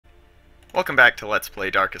Welcome back to Let's Play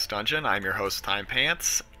Darkest Dungeon. I'm your host,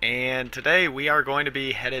 Timepants, and today we are going to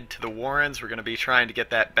be headed to the Warrens. We're going to be trying to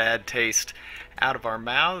get that bad taste out of our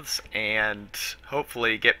mouths and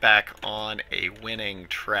hopefully get back on a winning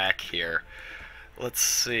track here. Let's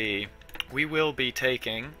see. We will be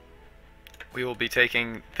taking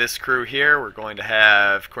this crew here. We're going to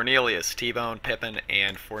have Cornelius, T-Bone, Pippin,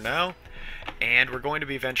 and Fourneau, and we're going to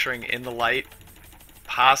be venturing in the light.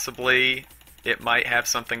 Possibly it might have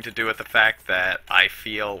something to do with the fact that I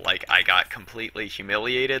feel like I got completely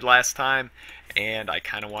humiliated last time, and I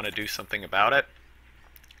kind of want to do something about it.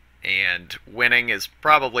 And winning is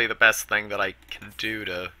probably the best thing that I can do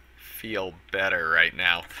to feel better right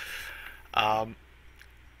now. A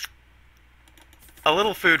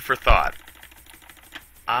little food for thought.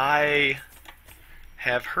 I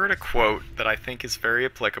have heard a quote that I think is very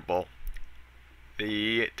applicable.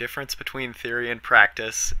 The difference between theory and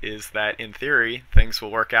practice is that in theory, things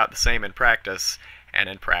will work out the same in practice, and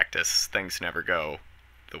in practice, things never go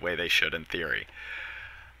the way they should in theory.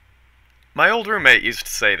 My old roommate used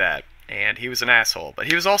to say that, and he was an asshole, but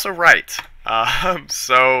he was also right.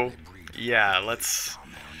 So, yeah, let's...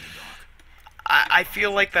 I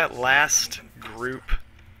feel like that last group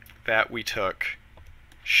that we took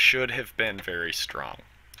should have been very strong.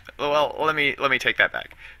 Well, let me take that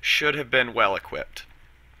back. Should have been well equipped,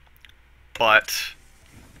 but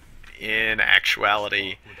in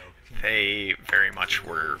actuality, they very much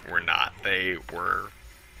were not. They were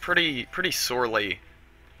pretty sorely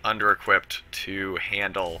under-equipped to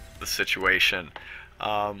handle the situation.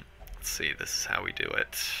 Let's see. This is how we do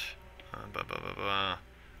it.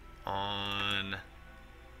 On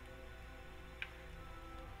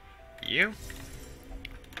you.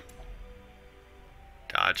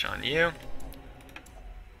 Dodge on you.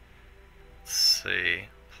 Let's see.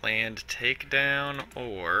 Planned takedown,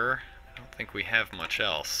 or I don't think we have much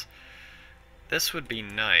else. This would be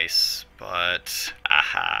nice, but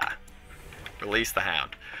aha. Release the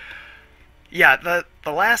Hound. Yeah, the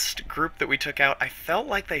last group that we took out, I felt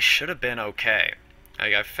like they should have been okay.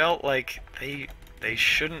 Like, I felt like they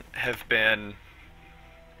shouldn't have been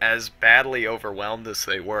as badly overwhelmed as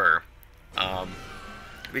they were.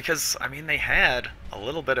 Because, I mean, they had a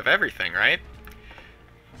little bit of everything, right?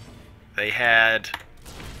 They had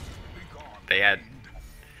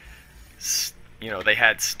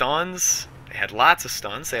stuns, they had lots of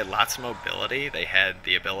stuns, they had lots of mobility, they had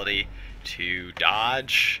the ability to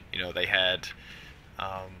dodge, they had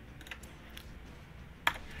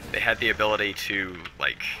the ability to,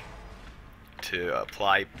 to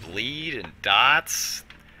apply bleed and dots.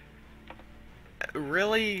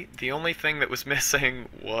 Really, the only thing that was missing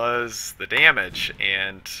was the damage,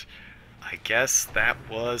 and I guess that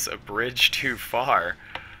was a bridge too far.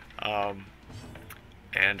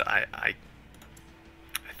 And I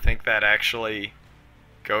think that actually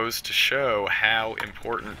goes to show how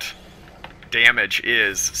important damage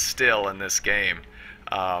is still in this game.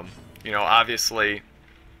 Obviously,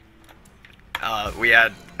 we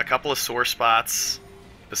had a couple of sore spots.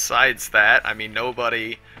 Besides that, I mean,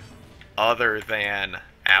 nobody other than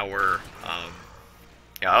our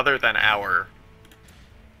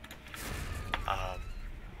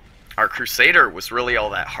Crusader was really all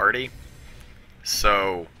that hardy,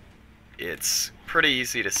 so it's pretty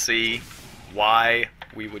easy to see why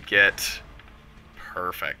we would get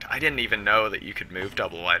perfect. I didn't even know that you could move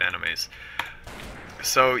double wide enemies.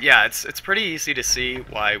 So yeah, it's pretty easy to see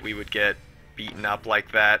why we would get beaten up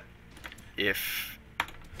like that if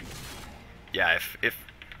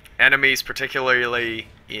enemies, particularly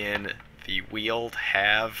in the Wield,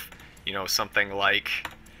 have, something like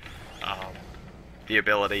the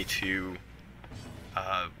ability to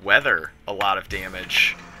weather a lot of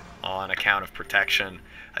damage on account of protection.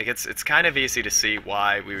 Like, it's kind of easy to see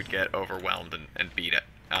why we would get overwhelmed and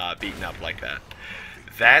beaten up like that.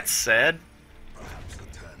 That said,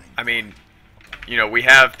 I mean, we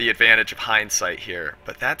have the advantage of hindsight here,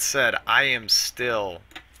 but that said, I am still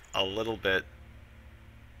a little bit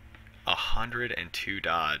 102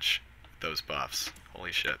 dodge with those buffs.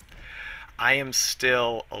 Holy shit. I am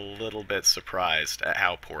still a little bit surprised at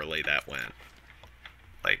how poorly that went.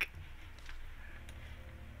 Like,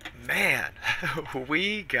 man,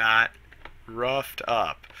 we got roughed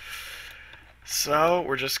up. So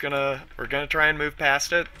we're gonna try and move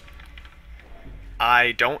past it.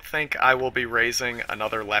 I don't think I will be raising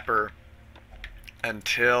another leper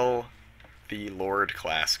until the Lord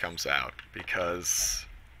class comes out, because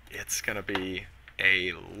it's gonna be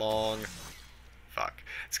a long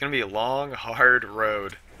hard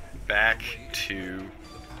road back to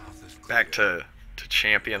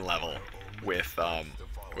champion level with a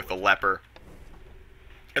leper.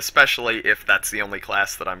 especially if that's the only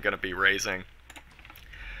class that I'm going to be raising.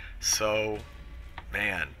 So,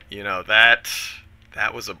 man, you know, that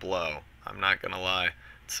was a blow. I'm not going to lie.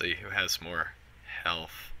 Let's see who has more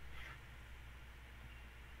health.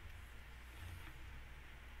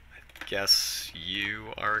 I guess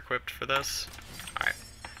you are equipped for this. Alright.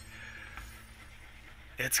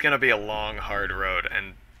 It's going to be a long, hard road,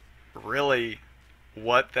 and really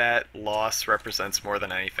what that loss represents more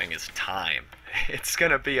than anything is time. It's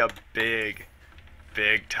going to be a big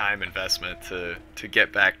time investment to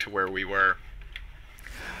get back to where we were.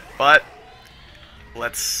 But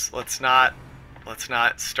let's not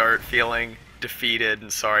start feeling defeated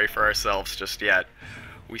and sorry for ourselves just yet.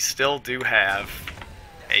 We still do have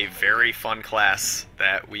a very fun class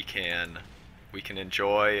that we can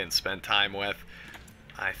enjoy and spend time with.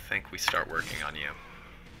 I think we start working on you.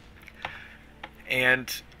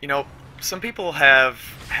 And, you know, some people have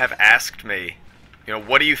asked me, you know,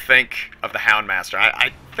 what do you think of the Houndmaster?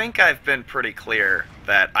 I think I've been pretty clear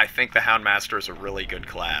that I think the Houndmaster is a really good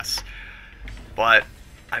class. But,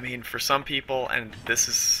 I mean, for some people, and this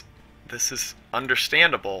is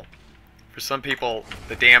understandable, for some people,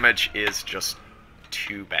 the damage is just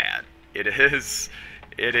too bad. It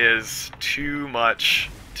is too much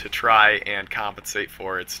to try and compensate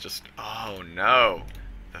for. It's just, oh no,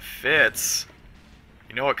 the fits.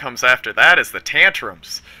 You know what comes after that is the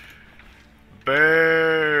tantrums.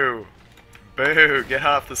 Boo! Boo! Get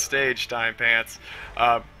off the stage, Timepants.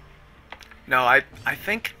 No, I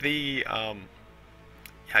think the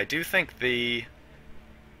I do think the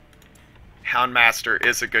Houndmaster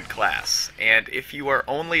is a good class, and if you are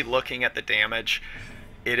only looking at the damage,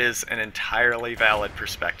 it is an entirely valid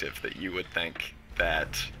perspective that you would think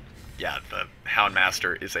that, yeah, the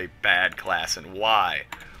Houndmaster is a bad class, and why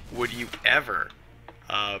would you ever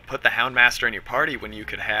put the Houndmaster in your party when you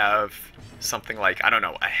could have something like, I don't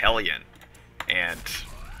know, a Hellion? And,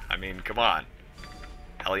 I mean, come on.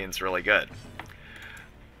 Hellion's really good.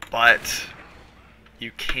 But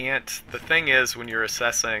you can't... The thing is, when you're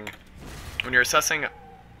assessing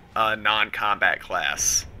a non-combat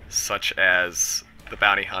class, such as the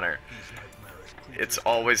Bounty Hunter, it's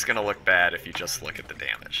always going to look bad if you just look at the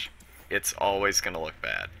damage. It's always going to look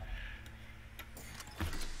bad.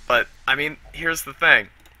 But, I mean, here's the thing.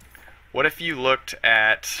 What if you looked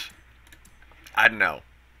at... I don't know.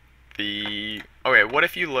 Okay, what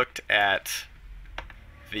if you looked at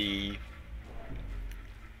the...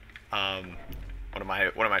 what am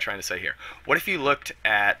I trying to say here? What if you looked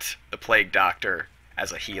at the Plague Doctor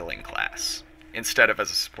as a healing class instead of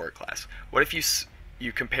as a support class? What if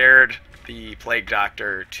you compared the Plague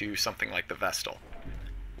Doctor to something like the Vestal?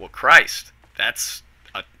 Well, Christ, that's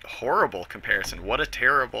a horrible comparison. What a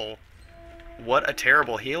terrible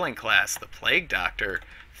healing class. The Plague Doctor,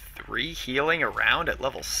 3 healing around at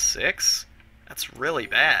level 6? That's really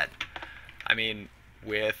bad. I mean,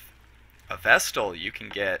 with a Vestal, you can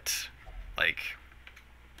get, like,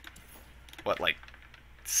 what, like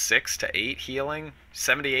 6 to 8 healing?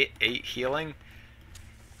 78 healing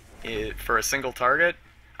for a single target?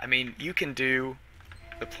 I mean, you can do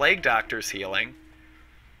the Plague Doctor's healing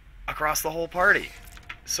across the whole party.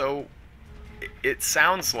 So, it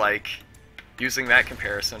sounds like, using that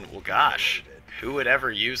comparison, well gosh, who would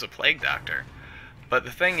ever use a Plague Doctor? But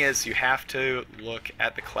the thing is, you have to look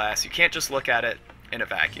at the class. You can't just look at it in a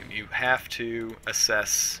vacuum. You have to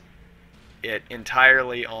assess it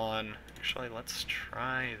entirely on... Actually, let's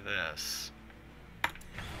try this.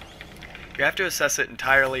 You have to assess it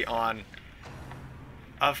entirely on...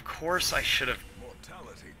 Of course I should have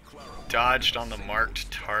dodged on the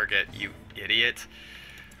marked target, you idiot.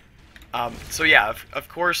 So yeah, of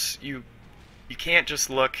course you can't just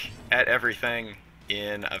look at everything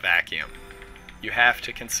in a vacuum. You have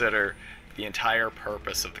to consider the entire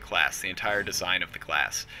purpose of the class, the entire design of the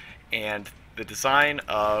class. And the design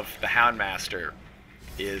of the Houndmaster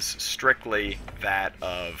is strictly that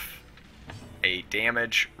of a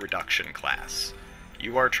damage reduction class.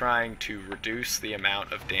 You are trying to reduce the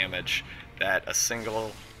amount of damage that a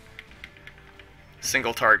single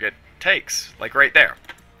target takes, like right there.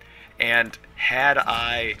 And had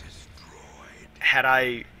I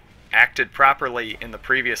acted properly in the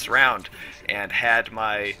previous round and had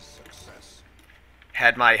my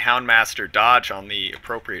Houndmaster dodge on the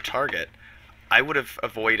appropriate target, I would have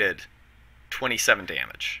avoided 27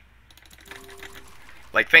 damage.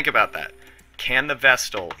 Like, think about that. Can the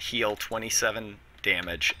Vestal heal 27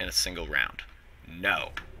 damage in a single round? No.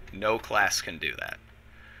 No class can do that.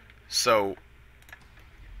 So,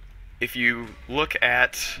 if you look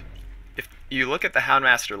at the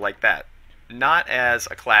Houndmaster like that, not as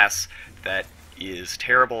a class that is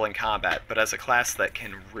terrible in combat, but as a class that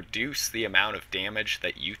can reduce the amount of damage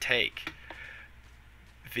that you take,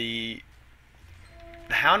 the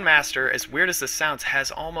Houndmaster, as weird as this sounds,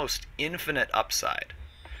 has almost infinite upside,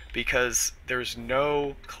 because there's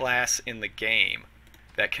no class in the game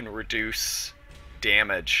that can reduce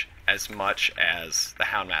damage as much as the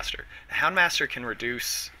Houndmaster. The Houndmaster can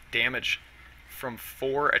reduce damage from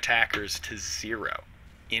 4 attackers to 0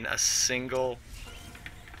 in a single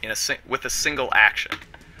with a single action.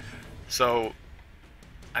 So,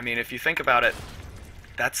 I mean, if you think about it,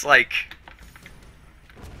 that's like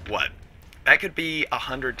what? That could be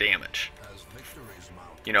 100 damage.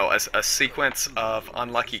 You know, a sequence of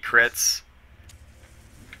unlucky crits.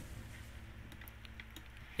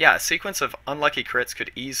 Yeah, a sequence of unlucky crits could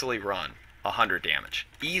easily run 100 damage.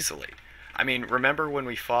 Easily. I mean, remember when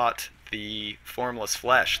we fought the Formless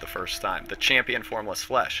Flesh the first time, the champion Formless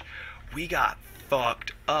Flesh? We got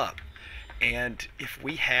fucked up. And if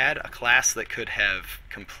we had a class that could have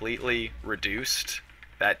completely reduced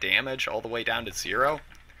that damage all the way down to 0,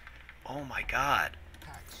 oh my god.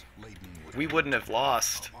 We wouldn't have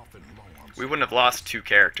lost 2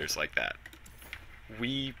 characters like that.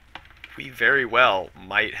 We very well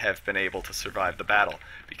might have been able to survive the battle,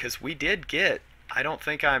 because we did get, I don't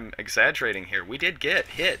think I'm exaggerating here, we did get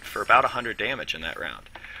hit for about 100 damage in that round.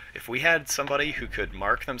 If we had somebody who could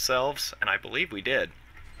mark themselves, and I believe we did,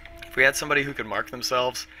 if we had somebody who could mark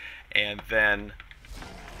themselves and then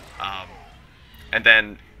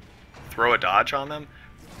throw a dodge on them,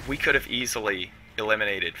 we could have easily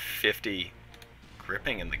eliminated 50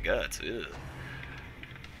 gripping in the guts.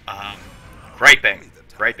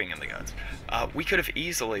 Griping in the guts. We could have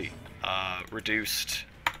easily reduced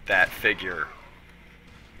that figure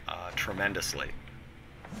tremendously.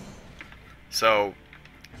 So,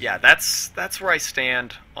 yeah, that's where I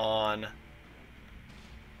stand on.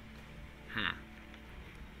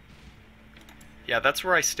 Yeah, that's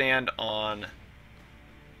where I stand on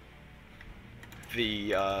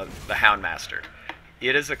the Houndmaster.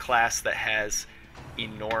 It is a class that has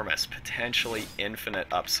enormous, potentially infinite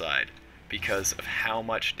upside because of how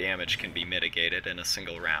much damage can be mitigated in a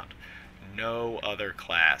single round. No other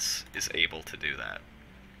class is able to do that.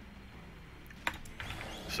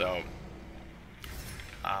 So,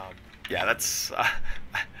 yeah, that's...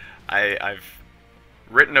 I've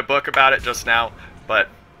written a book about it just now, but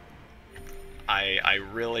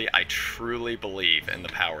I truly believe in the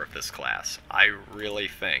power of this class. I really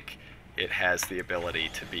think it has the ability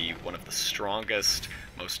to be one of the strongest,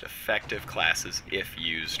 most effective classes if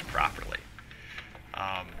used properly.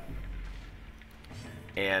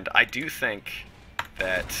 And I do think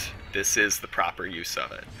that this is the proper use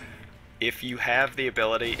of it. If you have the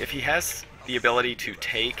ability, if he has the ability to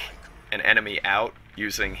take an enemy out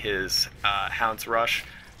using his Hound's Rush,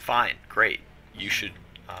 fine, great. You should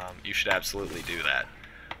absolutely do that.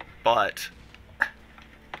 But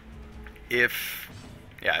if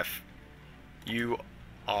you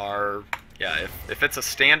are, if it's a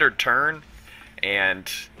standard turn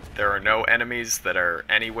and there are no enemies that are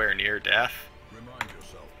anywhere near death,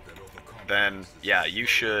 then yeah, you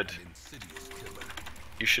should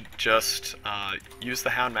just use the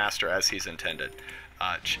Houndmaster as he's intended.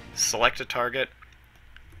 Select a target.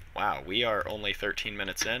 Wow, we are only 13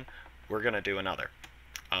 minutes in. We're gonna do another.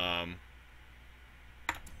 Yeah,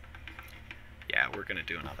 we're gonna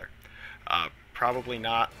do another. Probably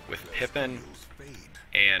not with Pippin,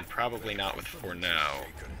 and probably not with Fourneau,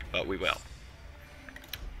 but we will.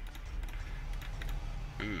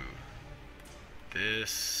 Ooh.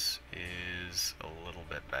 This is a little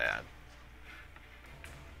bit bad.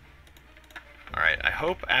 Alright, I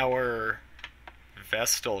hope our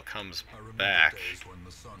Vestal comes back.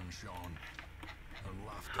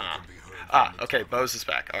 Huh. Ah, okay, Bose is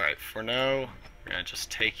back. Alright, Fourneau, we're gonna just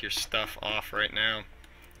take your stuff off right now.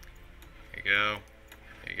 There you go.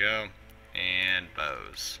 There you go. And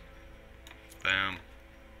Bose. Boom.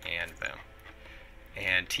 And boom.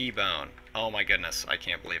 And T-Bone. Oh my goodness, I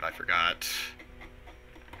can't believe I forgot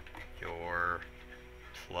your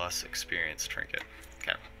plus experience trinket.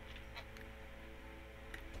 Okay.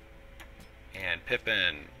 And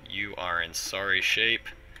Pippin, you are in sorry shape.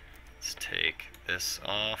 Let's take this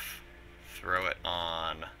off. Throw it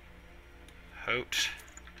on Hote.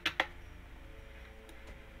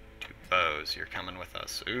 To Bose, you're coming with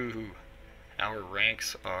us. Ooh, our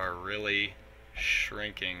ranks are really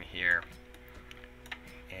shrinking here.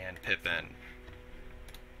 And Pippin.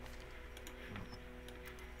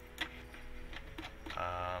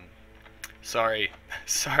 Sorry,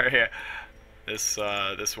 this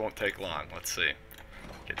won't take long. Let's see.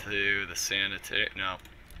 Get to the sanitary. No.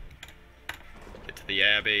 Get to the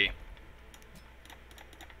Abbey.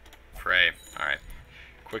 prey. Alright.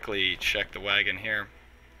 Quickly check the wagon here.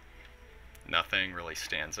 Nothing really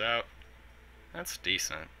stands out. That's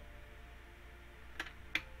decent.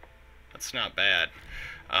 That's not bad.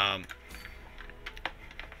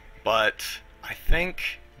 But I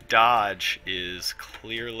think dodge is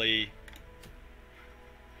clearly...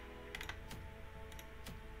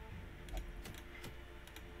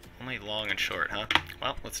 only long and short, huh?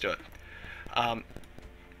 Well, let's do it.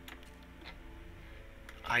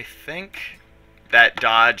 I think that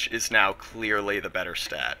dodge is now clearly the better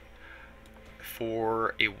stat.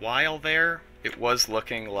 For a while there, it was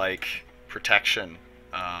looking like protection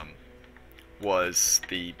was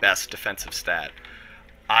the best defensive stat.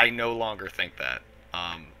 I no longer think that.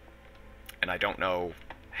 And I don't know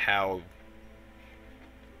how...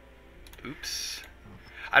 Oops.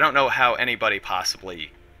 I don't know how anybody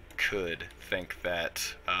possibly could think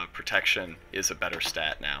that protection is a better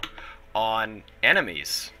stat now. On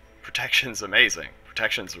enemies, protection's amazing.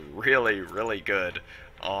 Protection's really, really good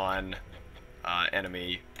on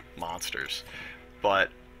enemy monsters. But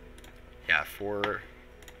yeah, for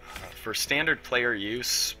standard player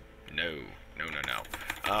use, no.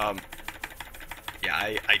 Yeah,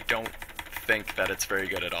 I don't think that it's very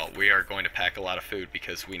good at all. We are going to pack a lot of food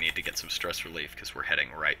because we need to get some stress relief because we're heading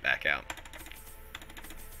right back out.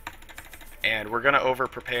 And we're going to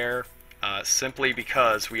over-prepare simply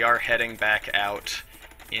because we are heading back out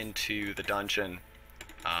into the dungeon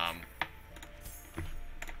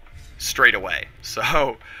straight away.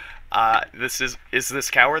 So, is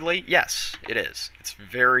this cowardly? Yes, it is. It's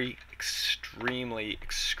very, extremely,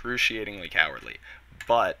 excruciatingly cowardly.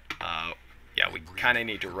 But, yeah, we kind of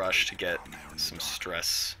need to rush to get some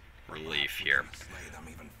stress relief here.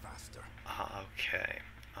 Okay.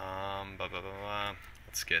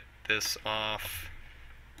 Let's get this off.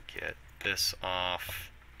 Get this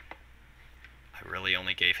off. I really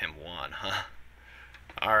only gave him one, huh?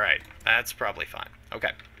 Alright, that's probably fine.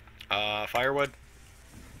 Okay. Firewood.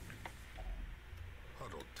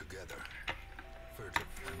 Huddled together, furtive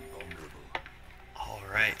and vulnerable.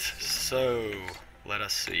 Alright, so let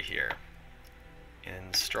us see here.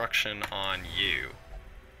 Instruction on you.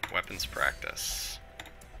 Weapons practice.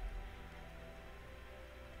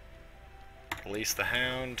 Release the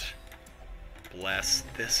hound. Bless.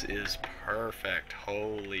 This is perfect.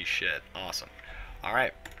 Holy shit. Awesome.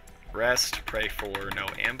 Alright. Rest. Pray for no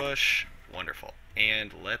ambush. Wonderful.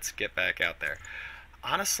 And let's get back out there.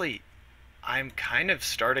 Honestly, I'm kind of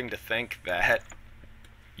starting to think that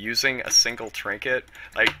using a single trinket,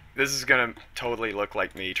 like, this is gonna totally look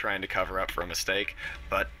like me trying to cover up for a mistake,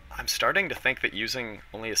 but I'm starting to think that using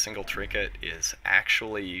only a single trinket is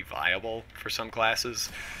actually viable for some classes.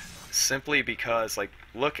 Simply because, like,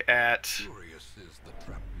 look at...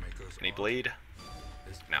 Any bleed?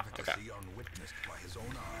 No, okay.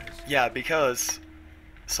 Yeah, because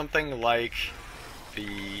something like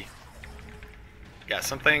the... Yeah,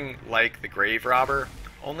 something like the Grave Robber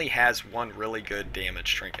only has one really good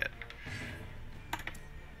damage trinket.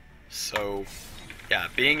 So, yeah,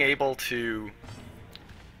 being able to...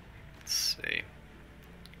 Let's see...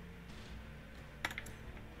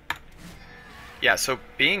 Yeah, so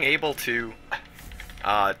being able to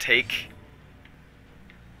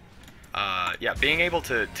being able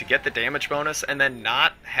to get the damage bonus and then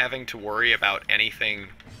not having to worry about anything,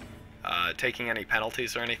 taking any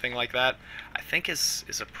penalties or anything like that, I think is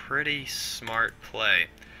a pretty smart play.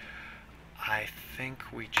 I think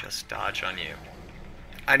we just dodge on you.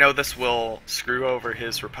 I know this will screw over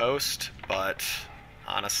his riposte, but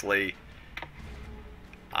honestly,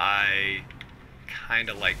 I kind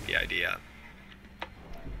of like the idea.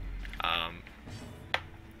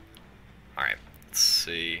 Alright, let's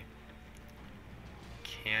see.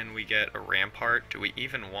 Can we get a rampart? Do we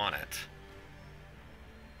even want it?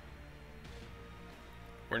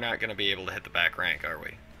 We're not going to be able to hit the back rank, are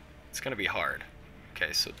we? It's going to be hard.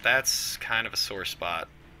 Okay, so that's kind of a sore spot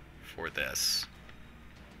for this.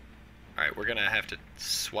 Alright, we're going to have to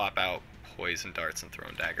swap out poison darts and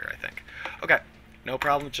thrown dagger, I think. Okay, no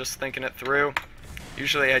problem, just thinking it through.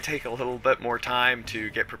 Usually I take a little bit more time to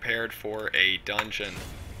get prepared for a dungeon,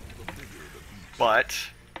 but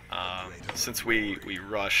since we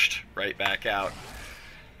rushed right back out,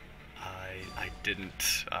 I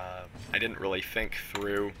didn't really think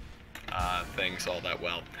through things all that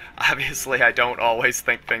well. Obviously, I don't always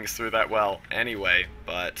think things through that well anyway,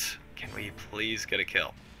 but can we please get a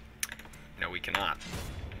kill? No, we cannot.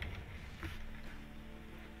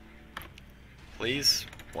 Please?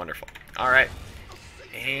 Wonderful. Alright.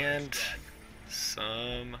 And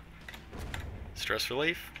some stress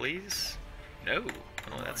relief, please? No.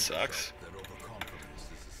 Oh, that sucks.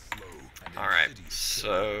 Alright,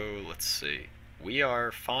 so let's see. We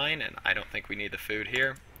are fine, and I don't think we need the food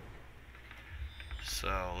here.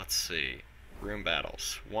 So let's see. Room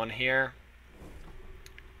battles. One here,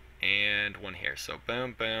 and one here. So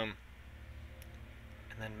boom, boom.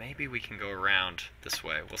 And then maybe we can go around this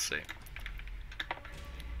way. We'll see.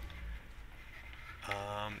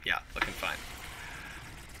 Yeah, looking fine.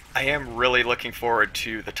 I am really looking forward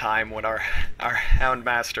to the time when our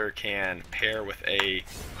Houndmaster can pair with a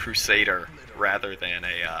Crusader rather than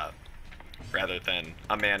a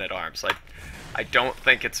man-at-arms. I don't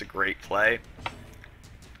think it's a great play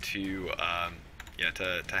to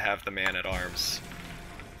to have the man-at-arms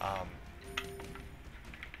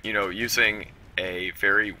using a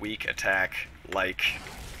very weak attack like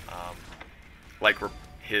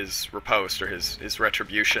his riposte or his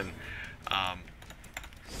retribution,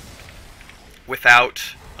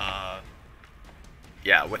 without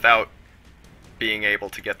without being able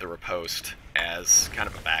to get the riposte as kind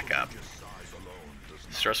of a backup.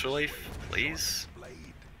 Stress relief, please.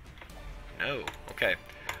 No. Okay.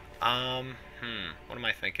 What am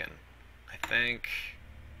I thinking? I think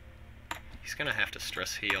he's gonna have to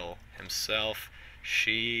stress heal himself.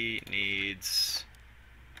 She needs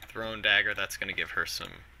Thrown Dagger. That's gonna give her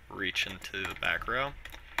some reach into the back row.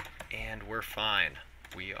 And we're fine.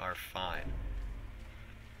 We are fine.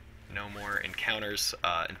 No more encounters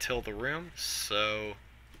until the room, so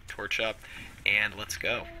torch up, and let's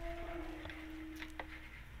go.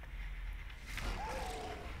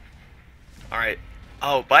 Alright.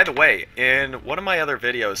 Oh, by the way, in one of my other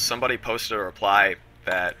videos, somebody posted a reply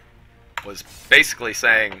that was basically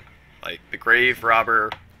saying, like, the Grave Robber,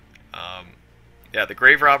 the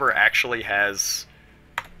Grave Robber actually has,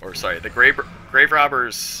 or sorry, the Grave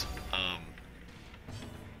Robber's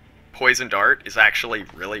Poison Dart is actually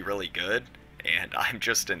really, really good, and I'm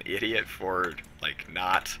just an idiot for, like,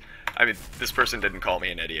 not... I mean, this person didn't call me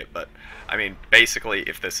an idiot, but, I mean, basically,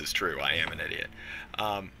 if this is true, I am an idiot.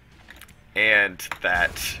 And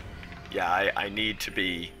that, yeah, I need to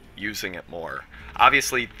be using it more.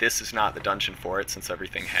 Obviously, this is not the dungeon for it, since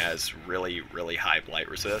everything has really, really high blight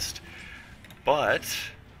resist, but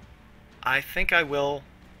I think I will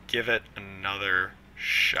give it another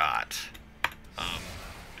shot.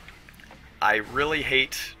 I really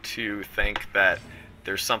hate to think that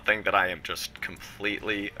there's something that I am just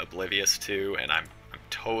completely oblivious to, and I'm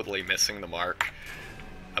totally missing the mark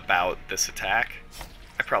about this attack.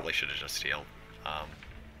 I probably should have just healed.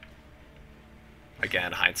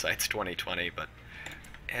 Again, hindsight's 20/20, but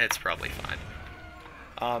it's probably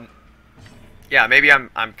fine. Yeah, maybe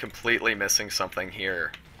I'm completely missing something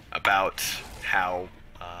here about how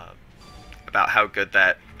good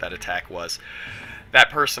that attack was. That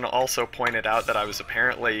person also pointed out that I was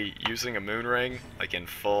apparently using a moon ring, like, in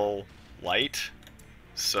full light,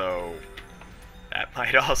 so that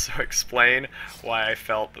might also explain why I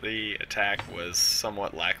felt the attack was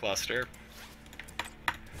somewhat lackluster.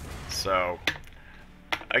 So,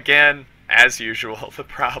 again, as usual, the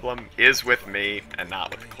problem is with me and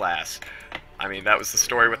not with the class. I mean, that was the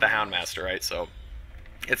story with the Houndmaster, right? So,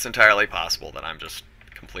 it's entirely possible that I'm just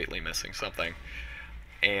completely missing something.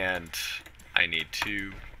 And I need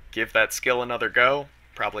to give that skill another go,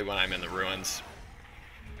 probably when I'm in the ruins,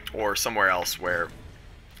 or somewhere else where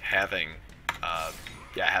having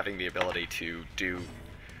the ability to do... What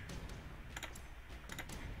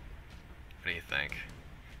do you think?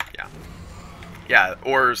 Yeah,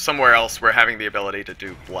 or somewhere else where having the ability to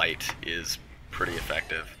do blight is pretty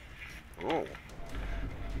effective. Ooh.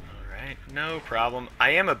 Alright, no problem. I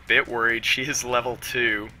am a bit worried. She is level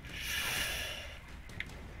 2.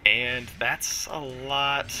 And that's a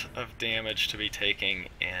lot of damage to be taking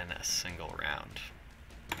in a single round.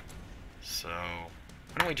 So,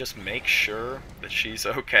 why don't we just make sure that she's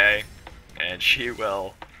okay, and she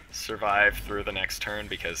will survive through the next turn,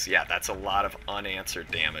 because, yeah, that's a lot of unanswered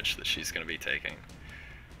damage that she's going to be taking.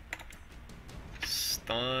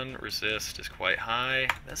 Stun resist is quite high.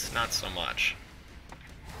 This, not so much.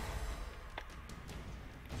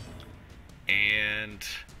 And...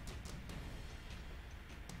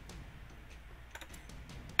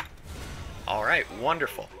 Alright,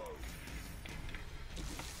 wonderful.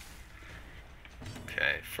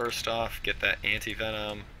 Okay, first off, get that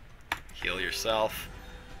anti-venom, heal yourself.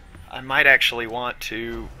 I might actually want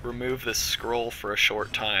to remove this scroll for a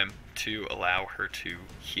short time to allow her to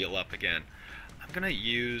heal up again. I'm gonna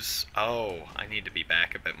use... Oh, I need to be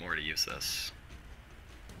back a bit more to use this.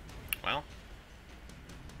 Well,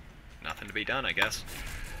 nothing to be done, I guess.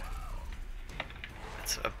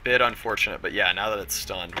 It's a bit unfortunate, but yeah, now that it's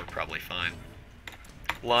stunned, we're probably fine.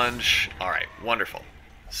 Lunge. Alright, wonderful.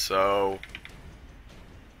 So,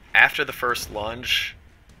 after the first lunge.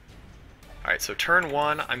 Alright, so turn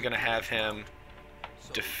 1, I'm going to have him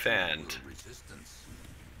defend.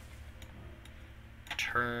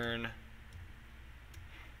 Turn...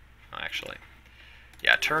 oh, actually...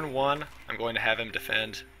 yeah, turn 1, I'm going to have him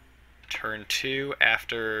defend. Turn 2,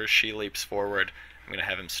 after she leaps forward, I'm going to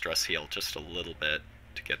have him stress heal just a little bit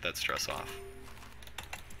to get that stress off.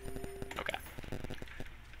 Okay.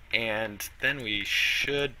 And then we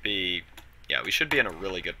should be... yeah, we should be in a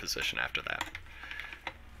really good position after that.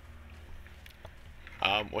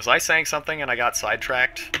 Was I saying something and I got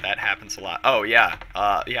sidetracked? That happens a lot. Oh, yeah.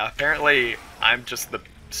 Yeah, apparently I'm just the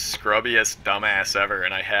scrubbiest dumbass ever,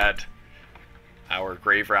 and I had our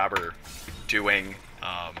grave robber doing,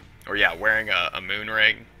 wearing a moon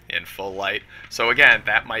ring in full light. So again,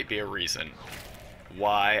 that might be a reason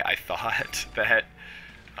why I thought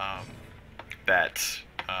that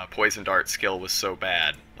poison dart skill was so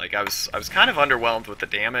bad. Like I was kind of underwhelmed with the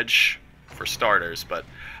damage for starters, but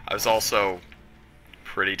I was also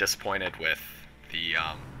pretty disappointed with the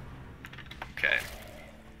okay.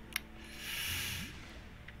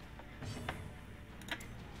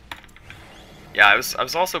 Yeah, I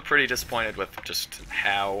was also pretty disappointed with just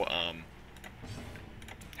how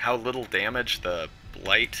little damage the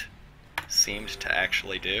blight seemed to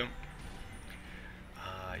actually do.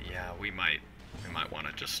 Yeah, we might want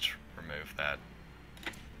to just remove that.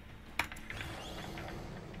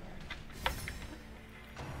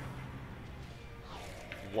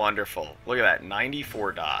 Wonderful. Look at that,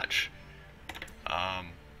 94 dodge.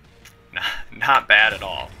 Not bad at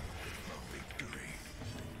all.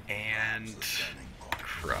 And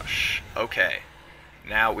crush. Okay.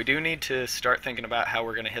 Now, we do need to start thinking about how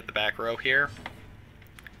we're going to hit the back row here.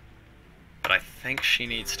 But I think she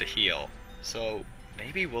needs to heal. So,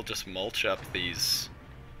 maybe we'll just mulch up these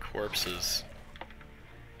corpses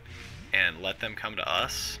and let them come to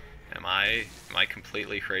us. Am I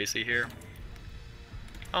completely crazy here?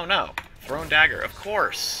 Oh no, thrown dagger, of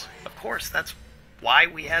course, that's why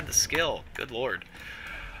we had the skill, good lord.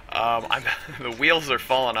 The wheels are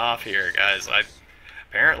falling off here, guys.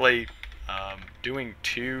 Apparently doing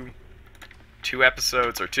two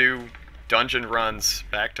episodes or 2 dungeon runs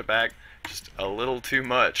back to back, just a little too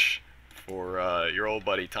much for your old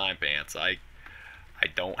buddy Timepants. I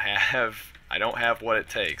don't have what it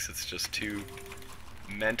takes. It's just too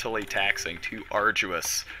mentally taxing, too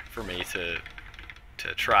arduous for me to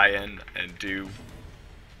try and do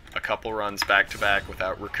a couple runs back to back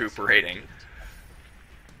without recuperating.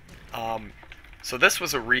 So this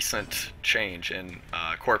was a recent change in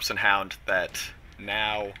Corpse and Hound that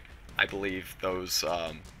now I believe those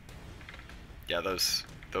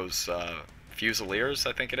Fusiliers,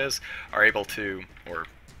 I think it is, are able to, or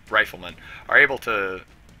riflemen, are able to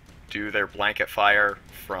do their blanket fire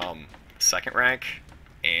from 2nd rank,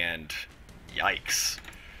 and yikes.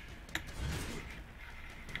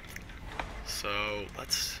 So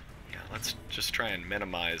let's just try and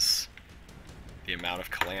minimize the amount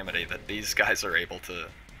of calamity that these guys are able to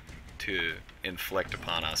inflict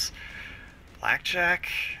upon us. Blackjack,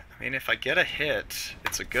 I mean, if I get a hit,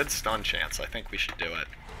 it's a good stun chance. I think we should do it.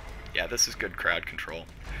 Yeah, this is good crowd control.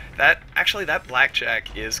 That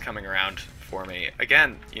Blackjack is coming around for me.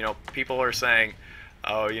 Again, you know, people are saying,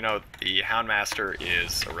 oh, you know, the Houndmaster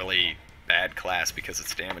is a really bad class because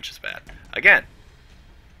its damage is bad. Again,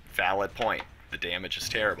 valid point. The damage is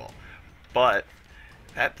terrible. But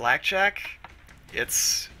that Blackjack,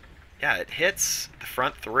 it hits the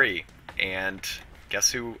front 3, and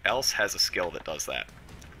guess who else has a skill that does that?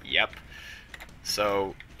 Yep.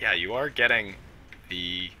 So, yeah, you are getting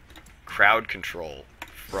the crowd control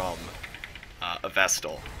from a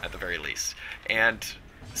Vestal, at the very least. And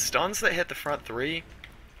stuns that hit the front 3,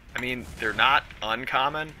 I mean, they're not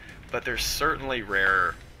uncommon, but they're certainly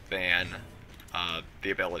rarer than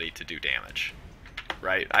the ability to do damage.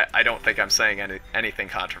 Right? I don't think I'm saying anything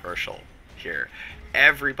controversial here.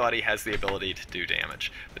 Everybody has the ability to do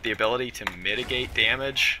damage, but the ability to mitigate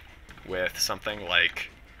damage with something like,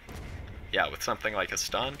 a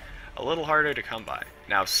stun, a little harder to come by.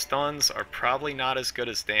 Now, stuns are probably not as good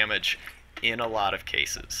as damage in a lot of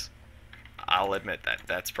cases. I'll admit that.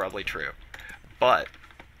 That's probably true. But,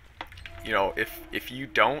 you know, if you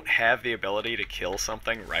don't have the ability to kill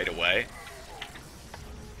something right away,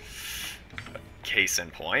 case in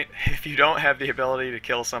point, if you don't have the ability to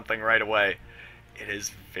kill something right away, it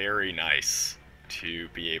is very nice to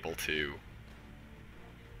be able to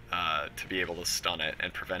stun it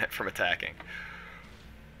and prevent it from attacking.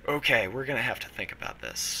 Okay, we're gonna have to think about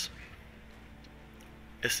this.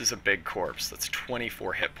 This is a big corpse that's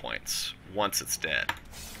 24 hit points once it's dead.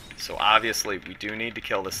 So obviously we do need to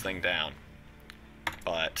kill this thing down.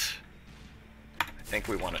 but I think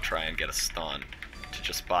we want to try and get a stun to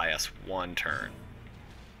just buy us one turn.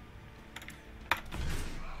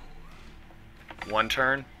 One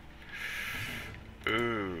turn?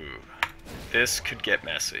 Ooh. This could get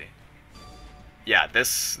messy. Yeah,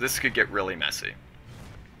 this could get really messy.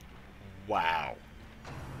 Wow.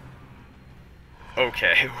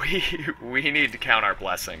 Okay, we need to count our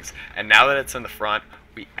blessings. And now that it's in the front,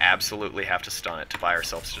 we absolutely have to stun it to buy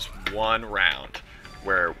ourselves just one round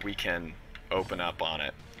where we can open up on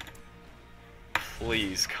it.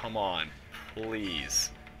 Please, come on.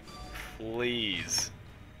 Please. Please.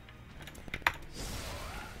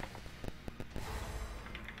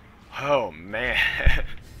 Oh, man.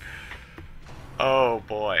 Oh,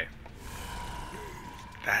 boy.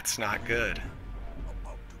 That's not good.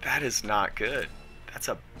 That is not good. That's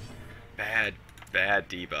a bad, bad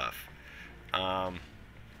debuff.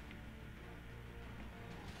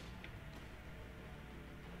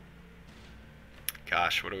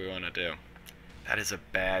 Gosh, what do we want to do? That is a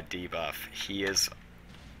bad debuff. He is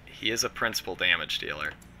a principal damage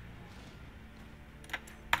dealer.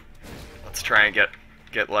 Let's try and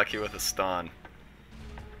get lucky with a stun.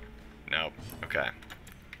 Nope. Okay.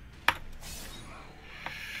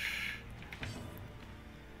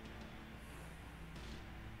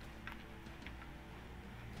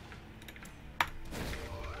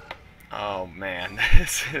 Oh man,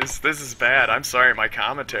 this is bad. I'm sorry, my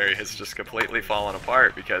commentary has just completely fallen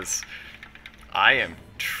apart because I am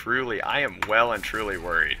well and truly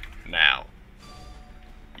worried now.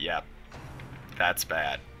 Yep. That's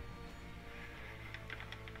bad.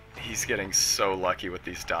 He's getting so lucky with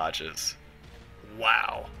these dodges.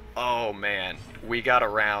 Wow. Oh man, we got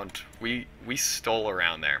around. We stole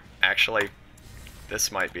around there. Actually,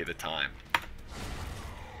 this might be the time.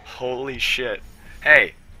 Holy shit.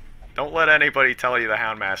 Hey, don't let anybody tell you the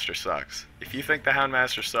Houndmaster sucks. If you think the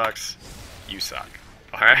Houndmaster sucks, you suck.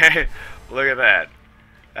 Alright? Look at that.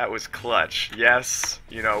 That was clutch. Yes,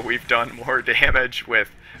 you know, we've done more damage with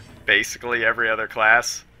basically every other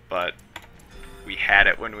class, but we had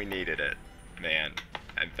it when we needed it, man.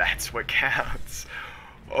 And that's what counts.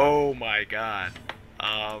 Oh my god.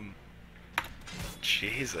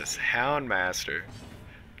 Jesus, Houndmaster.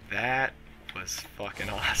 That was fucking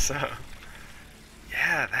awesome.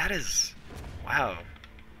 Yeah, that is... Wow.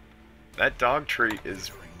 That dog treat is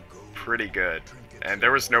pretty good. And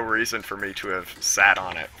there was no reason for me to have sat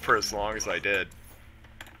on it for as long as I did.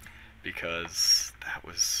 Because that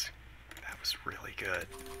was really good.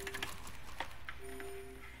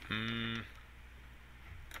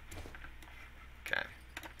 Okay.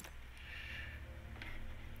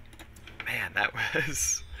 Man, that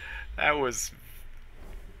was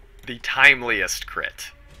the timeliest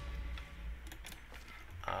crit.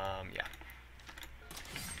 Yeah.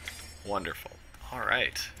 Wonderful.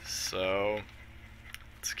 Alright, so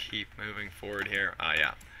let's keep moving forward here. Ah,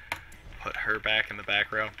 yeah. Put her back in the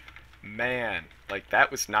back row. Man, like,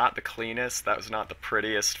 that was not the cleanest, that was not the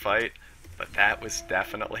prettiest fight, but that was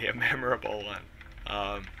definitely a memorable one.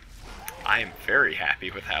 I am very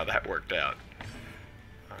happy with how that worked out.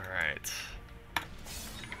 Alright.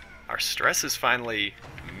 Our stress is finally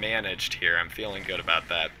managed here. I'm feeling good about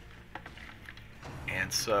that.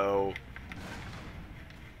 And so...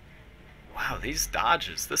 Wow, these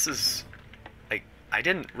dodges. This is... Like, I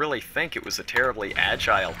didn't really think it was a terribly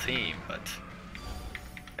agile team, but...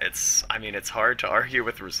 It's... I mean, it's hard to argue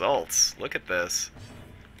with results. Look at this.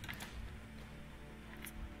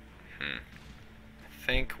 I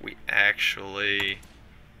think we actually...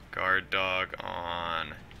 Guard dog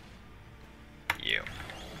on... you.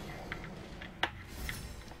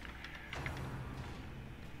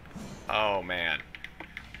 Oh, man.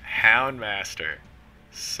 Houndmaster.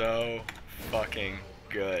 So fucking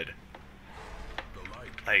good.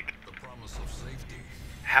 Like,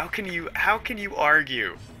 how can you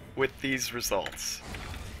argue with these results?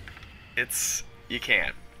 You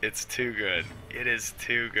can't. It's too good. It is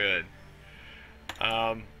too good.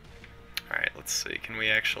 Alright, let's see. Can we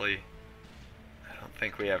actually... I don't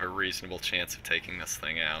think we have a reasonable chance of taking this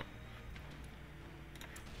thing out.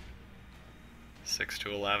 6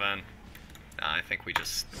 to 11. Nah, I think we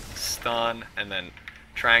just stun and then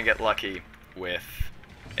try and get lucky with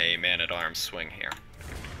a man-at-arms swing here.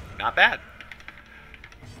 Not bad.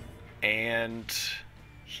 And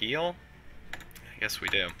heal? I guess we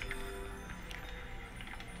do.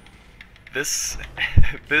 This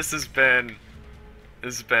has been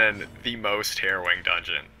the most harrowing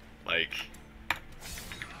dungeon. Like,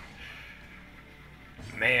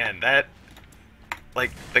 man, that,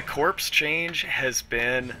 like, the corpse change has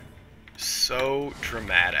been so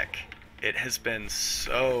dramatic. It has been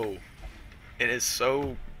so it has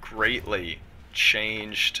so greatly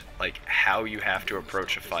changed like how you have to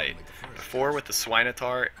approach a fight. Before with the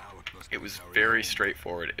Swinotar, it was very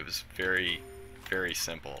straightforward. It was very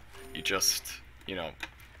simple. You just, you know,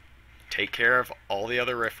 take care of all the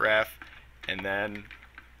other riffraff, and then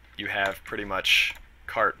you have pretty much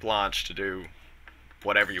carte blanche to do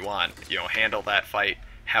whatever you want. You know, handle that fight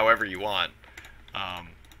however you want,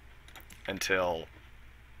 until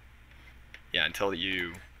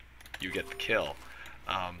you get the kill.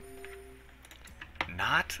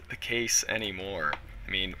 Not the case anymore.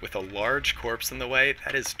 I mean, with a large corpse in the way,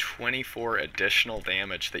 that is 24 additional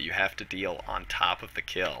damage that you have to deal on top of the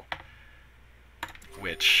kill,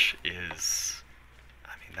 which is,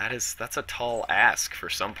 I mean, that's a tall ask for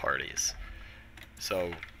some parties.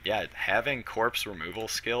 So yeah, having corpse removal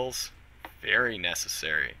skills, very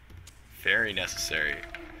necessary, very necessary.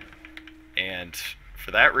 And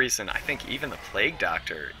for that reason, I think even the Plague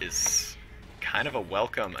Doctor is kind of a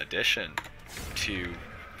welcome addition to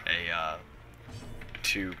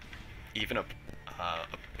to even a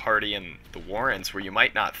party in the Warrens, where you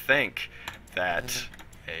might not think that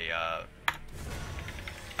a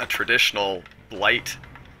traditional Blight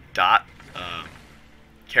dot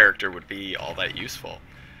character would be all that useful.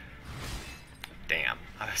 Damn,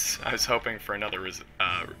 I was hoping for another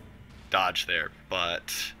dodge there,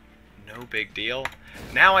 but no big deal.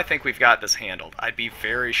 Now I think we've got this handled. I'd be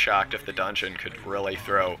very shocked if the dungeon could really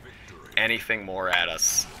throw anything more at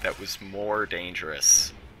us that was more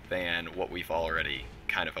dangerous than what we've already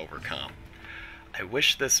kind of overcome. I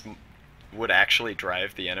wish this would actually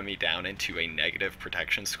drive the enemy down into a negative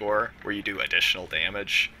protection score where you do additional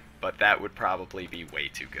damage, but that would probably be way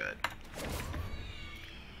too good.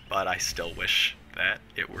 But I still wish that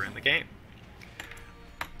it were in the game.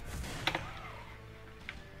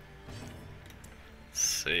 Let's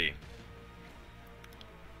see.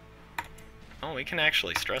 Oh, we can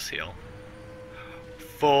actually stress heal.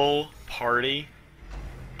 Full party?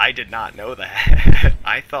 I did not know that.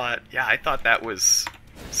 I thought that was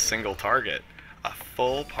single target. A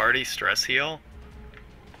full party stress heal?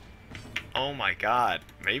 Oh my god.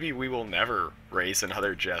 Maybe we will never raise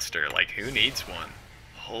another Jester. Like, who needs one?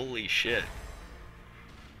 Holy shit.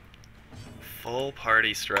 Full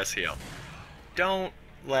party stress heal. Don't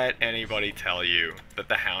let anybody tell you that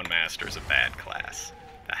the Houndmaster is a bad class.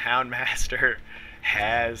 The Houndmaster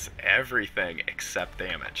has everything except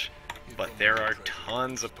damage, but there are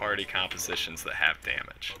tons of party compositions that have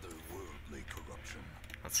damage.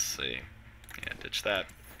 Let's see. Yeah, ditch that.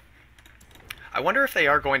 I wonder if they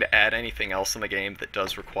are going to add anything else in the game that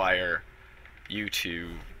does require you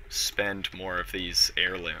to spend more of these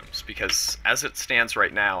heirlooms, because as it stands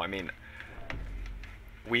right now, I mean,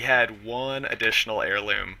 we had one additional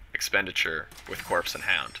heirloom expenditure with Corpse and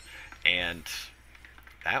Hound, and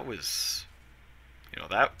that was, you know,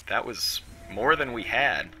 that was more than we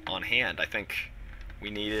had on hand. I think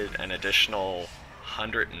we needed an additional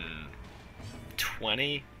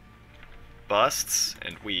 120 busts,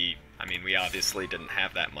 and we obviously didn't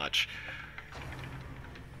have that much.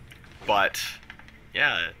 But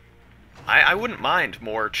yeah, I wouldn't mind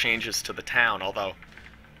more changes to the town, although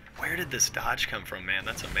where did this dodge come from, man?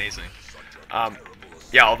 That's amazing.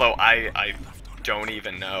 Yeah, although I don't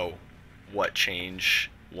even know what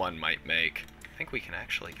change one might make. I think we can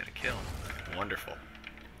actually get a kill. Wonderful.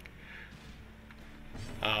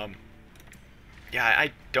 Yeah,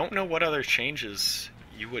 I don't know what other changes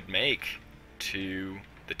you would make to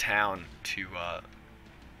the town to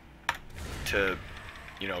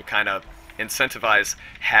you know, kind of incentivize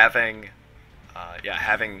having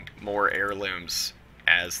having more heirlooms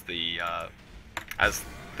as the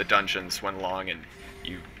dungeons went along, and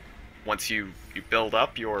once you build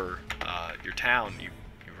up your town, you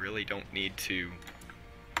really don't need to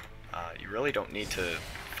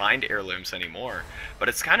find heirlooms anymore. But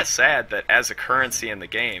it's kind of sad that as a currency in the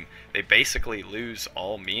game, they basically lose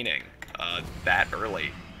all meaning that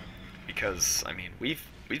early, because I mean we've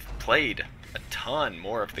played a ton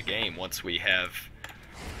more of the game once we have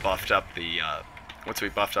buffed up the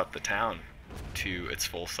town to its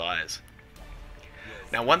full size.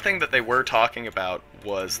 Now, one thing that they were talking about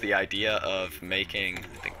was the idea of making,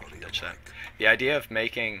 I think we can touch that, the idea of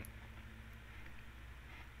making,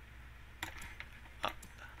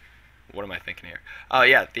 what am I thinking here? Oh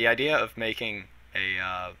yeah, the idea of making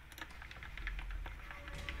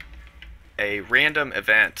a random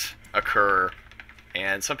event occur,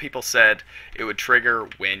 and some people said it would trigger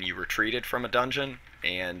when you retreated from a dungeon,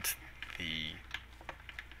 and the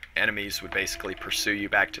enemies would basically pursue you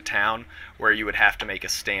back to town, where you would have to make a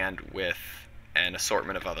stand with an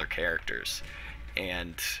assortment of other characters.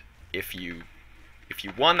 And if you If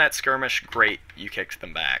you won that skirmish, great, you kicked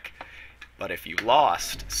them back. But if you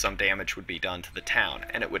lost, some damage would be done to the town,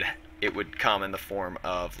 and it would come in the form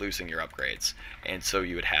of losing your upgrades, and so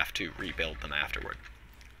you would have to rebuild them afterward.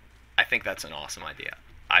 I think that's an awesome idea.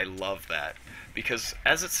 I love that, because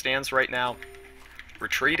as it stands right now,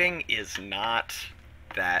 retreating is not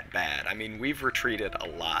that bad. I mean, we've retreated a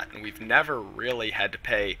lot, and we've never really had to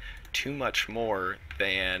pay too much more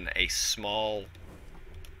than a small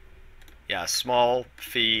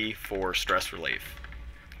fee for stress relief.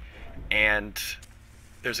 And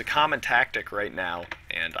there's a common tactic right now,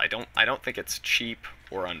 and I don't think it's cheap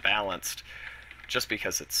or unbalanced just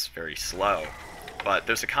because it's very slow. But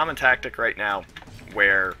there's a common tactic right now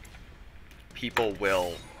where people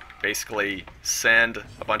will basically send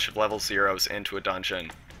a bunch of level zeros into a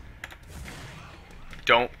dungeon,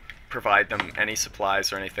 don't provide them any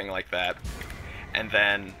supplies or anything like that, and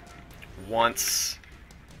then once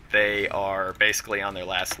they are basically on their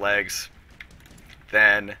last legs,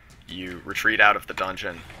 then you retreat out of the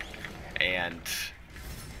dungeon and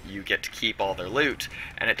you get to keep all their loot,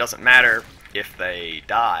 and it doesn't matter if they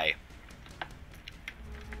die,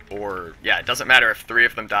 or it doesn't matter if 3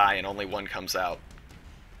 of them die and only 1 comes out,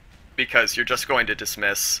 because you're just going to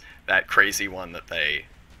dismiss that crazy one the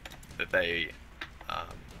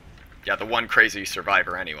one crazy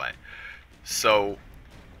survivor anyway. So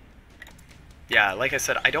yeah, like I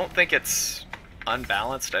said, I don't think it's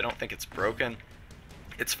unbalanced, I don't think it's broken.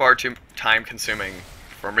 It's far too time consuming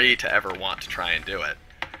for me to ever want to try and do it.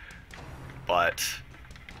 But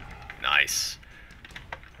nice.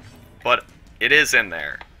 But it is in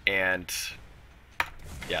there, and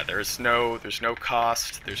yeah, there's no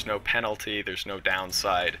cost, there's no penalty, there's no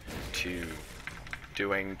downside to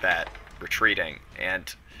doing that retreating.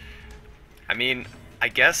 And I mean, I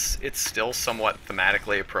guess it's still somewhat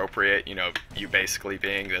thematically appropriate, you know, you basically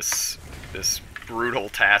being this brutal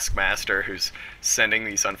taskmaster who's sending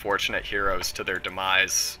these unfortunate heroes to their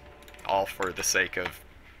demise, all for the sake of,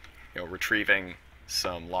 you know, retrieving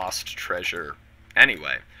some lost treasure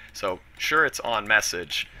anyway. So sure, it's on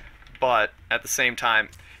message, but at the same time,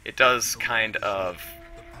 it does kind of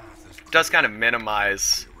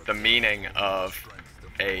minimize the meaning of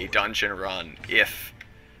a dungeon run if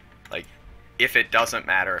it doesn't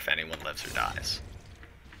matter if anyone lives or dies,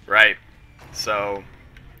 right? So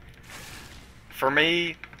for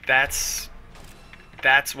me, that's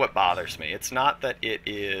what bothers me. It's not that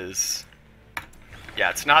it's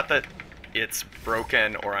not that it's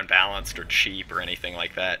broken or unbalanced or cheap or anything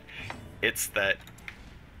like that. It's that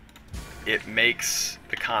it makes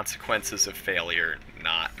the consequences of failure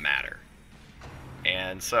not matter.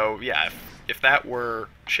 And so yeah, if that were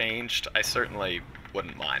changed, I certainly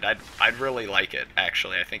wouldn't mind. I'd really like it,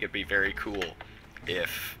 actually. I think it'd be very cool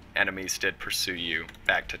if enemies did pursue you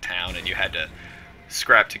back to town and you had to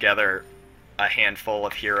scrap together a handful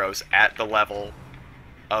of heroes at the level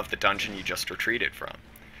of the dungeon you just retreated from.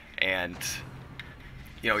 And,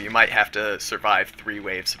 you know, you might have to survive 3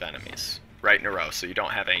 waves of enemies right in a row, so you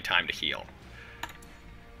don't have any time to heal.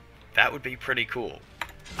 That would be pretty cool.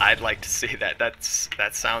 I'd like to see that.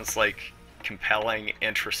 That sounds like compelling,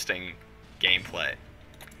 interesting gameplay.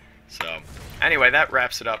 So anyway, that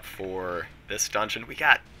wraps it up for this dungeon. We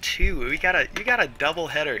got 2. You got a double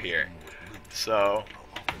header here. So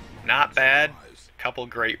not bad. Couple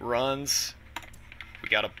great runs. We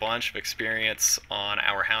got a bunch of experience on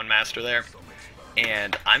our Houndmaster there,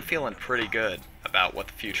 and I'm feeling pretty good about what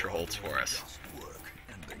the future holds for us.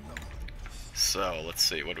 So let's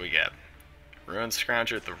see, what do we get? Ruined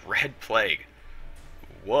Scrounger, the Red Plague.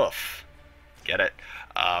 Woof. Get it?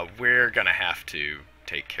 We're gonna have to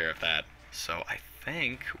take care of that. So I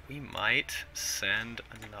think we might send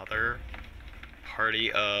another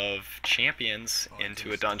party of champions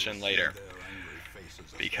into a dungeon later.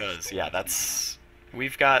 Because yeah,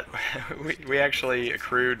 we've got we actually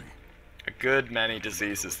accrued a good many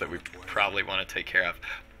diseases that we probably want to take care of.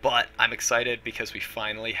 But I'm excited because we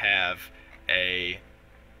finally have a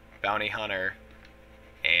bounty hunter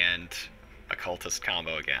and a cultist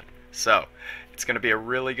combo again. So it's going to be a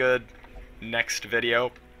really good next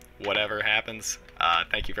video, whatever happens.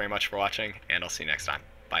 Thank you very much for watching, and I'll see you next time.